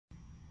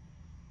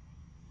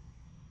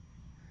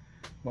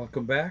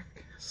Welcome back,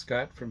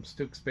 Scott from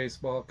Stooks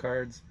Baseball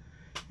Cards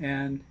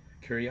and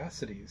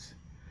Curiosities.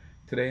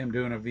 Today I'm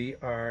doing a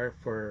VR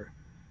for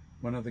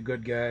one of the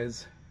good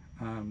guys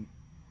on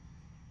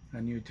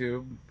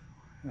YouTube.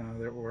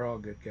 We're all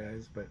good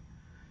guys, but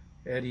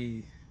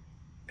Eddie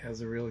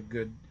has a really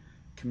good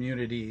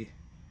community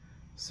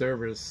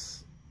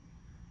service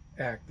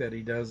act that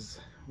he does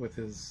with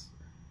his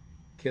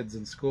kids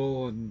in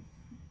school, and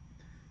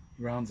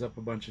he rounds up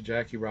a bunch of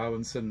Jackie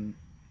Robinson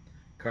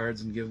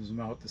cards and gives them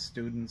out to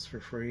students for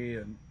free.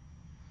 And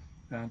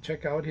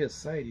check out his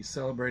site. He's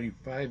celebrating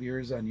 5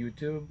 years on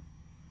YouTube.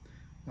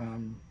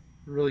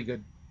 Really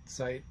good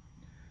site.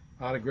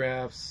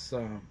 Autographs,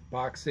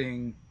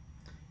 boxing,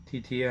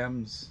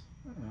 TTMs.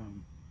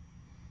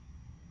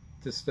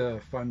 Just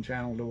a fun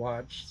channel to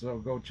watch, so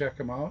go check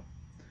him out.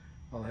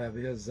 I'll have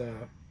his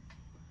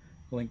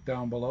link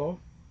down below.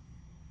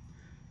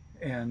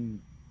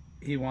 And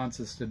he wants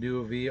us to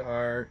do a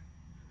VR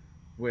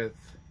with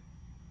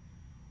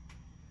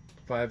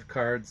 5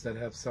 cards that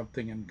have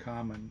something in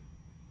common.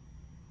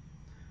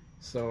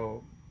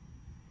 So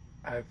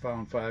I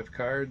found 5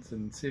 cards,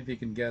 and see if you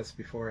can guess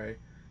before I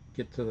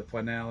get to the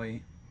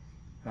finale.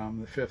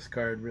 The 5th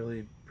card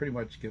really pretty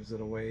much gives it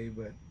away,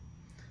 but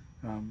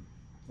I'd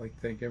like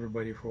to thank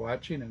everybody for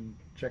watching, and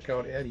check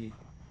out Eddie.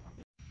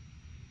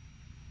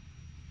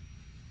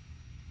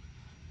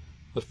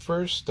 The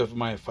first of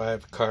my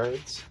 5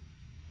 cards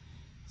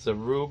is a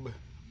Rube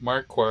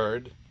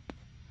Marquard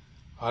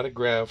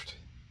autographed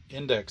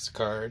index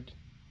card.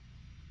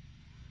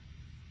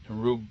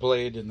 And Rube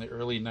played in the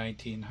early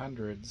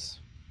 1900s.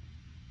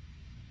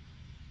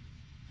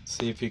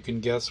 See if you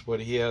can guess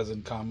what he has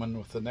in common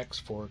with the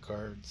next 4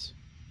 cards.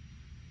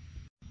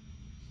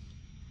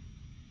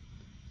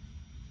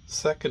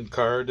 Second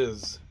card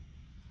is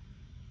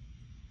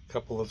a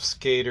couple of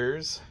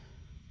skaters.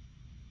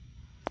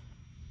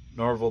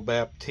 Norval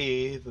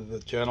Baptiste, the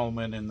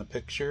gentleman in the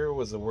picture,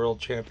 was a world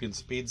champion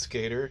speed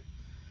skater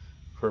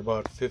for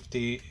about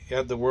 50. He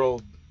had the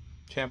world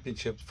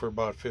championships for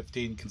about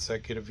 15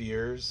 consecutive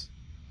years,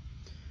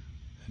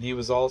 and he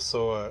was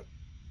also a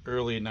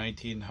early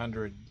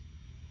 1900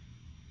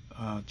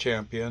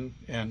 champion.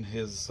 And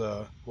his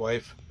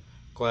wife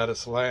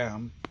Gladys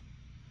Lamb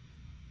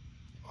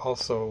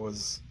also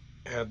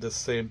had the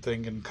same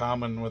thing in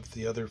common with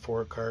the other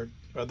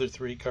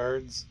 3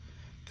 cards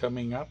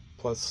coming up,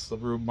 plus the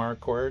Rube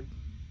Marquard.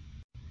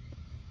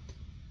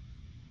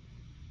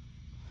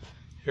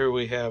 Here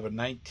we have a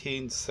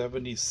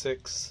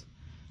 1976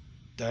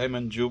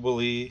 Diamond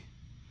Jubilee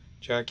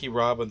Jackie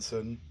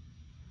Robinson.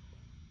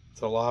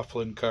 It's a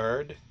Laughlin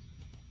card.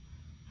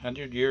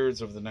 100 years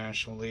of the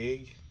National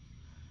League.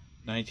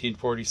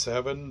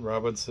 1947,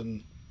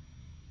 Robinson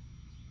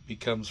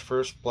becomes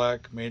first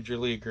black major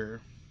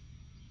leaguer.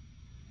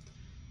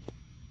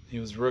 He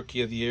was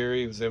Rookie of the Year.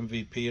 He was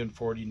MVP in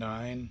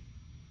 '49.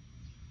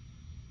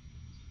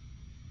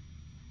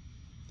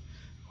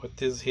 What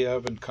does he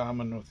have in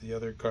common with the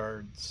other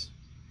cards?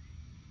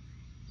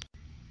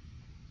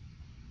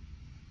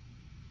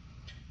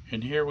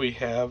 And here we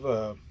have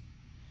a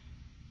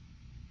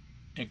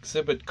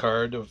exhibit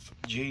card of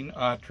Gene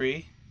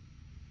Autry,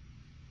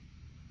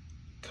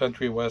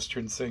 country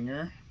western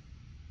singer.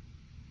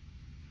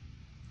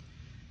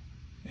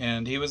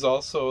 And he was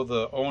also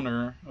the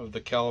owner of the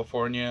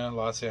California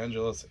Los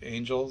Angeles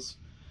Angels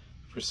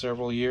for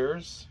several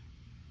years.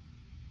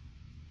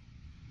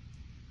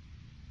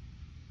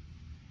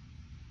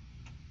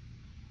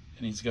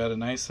 And he's got a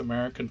nice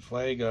American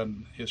flag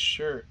on his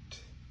shirt.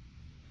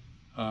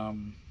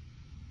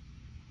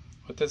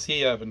 What does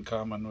he have in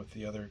common with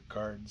the other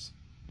cards?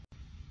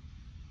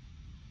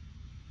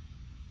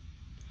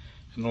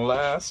 And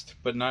last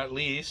but not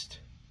least,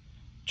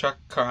 Chuck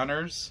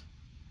Connors,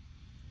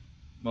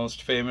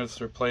 most famous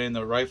for playing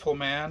the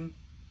Rifleman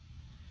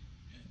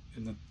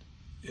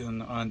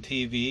on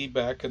TV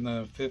back in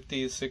the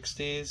 50s,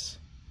 60s.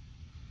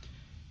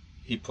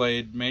 He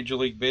played Major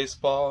League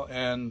Baseball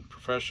and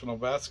professional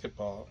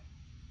basketball.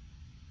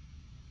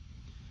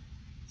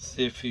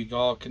 See if you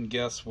all can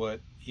guess what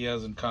he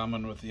has in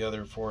common with the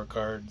other 4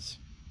 cards.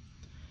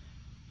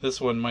 This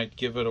one might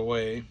give it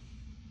away.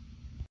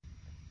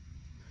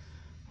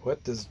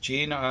 What does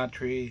Gene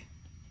Autry,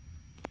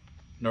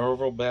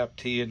 Norval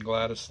Baptiste and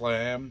Gladys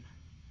Lamb,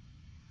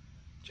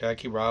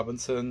 Jackie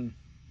Robinson,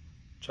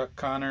 Chuck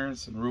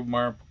Connors, and Rube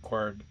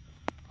Marquard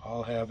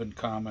all have in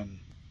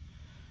common?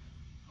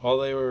 Well,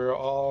 they were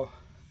all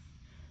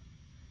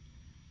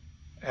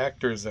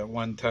actors at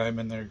one time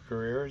in their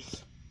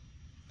careers.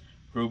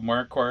 Rube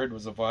Marquard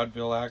was a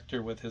vaudeville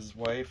actor with his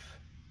wife.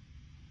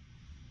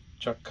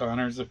 Chuck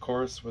Connors, of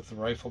course, with the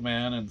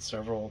Rifleman and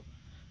several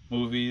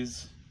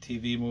movies,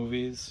 TV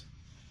movies.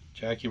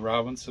 Jackie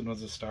Robinson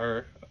was a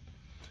star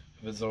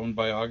of his own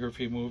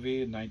biography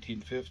movie in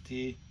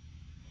 1950.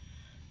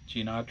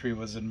 Gene Autry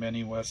was in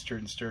many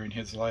westerns during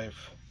his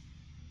life.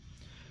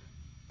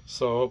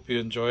 So I hope you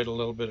enjoyed a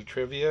little bit of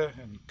trivia,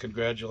 and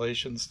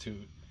congratulations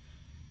to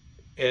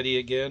Eddie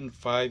again,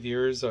 5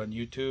 years on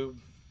YouTube.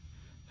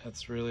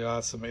 That's really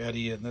awesome,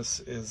 Eddie, and this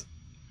is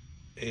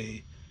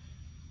a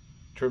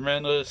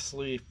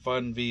tremendously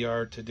fun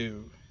VR to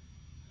do.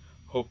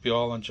 Hope you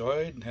all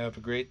enjoyed and have a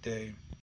great day.